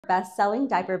Best-selling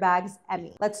diaper bags,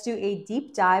 Emmy. Let's do a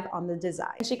deep dive on the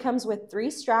design. She comes with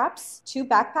 3 straps, 2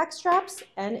 backpack straps,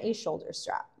 and a shoulder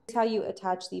strap. Here's how you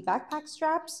attach the backpack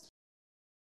straps.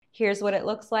 Here's what it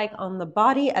looks like on the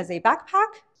body as a backpack.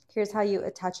 Here's how you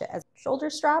attach it as a shoulder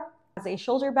strap, as a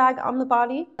shoulder bag on the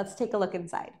body. Let's take a look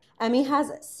inside. Emmy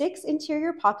has 6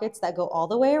 interior pockets that go all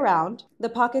the way around. The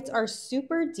pockets are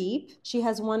super deep. She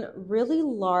has 1 really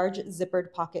large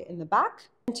zippered pocket in the back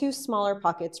and 2 smaller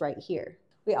pockets right here.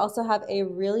 We also have a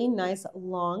really nice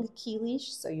long key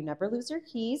leash so you never lose your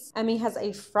keys. Emmy has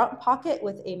a front pocket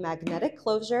with a magnetic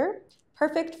closure,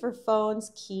 perfect for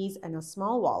phones, keys, and a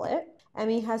small wallet.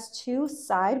 Emmy has 2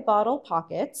 side bottle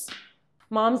pockets.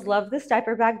 Moms love this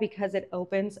diaper bag because it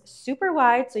opens super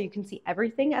wide so you can see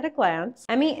everything at a glance.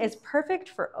 Emmy is perfect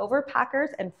for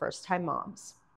overpackers and first-time moms.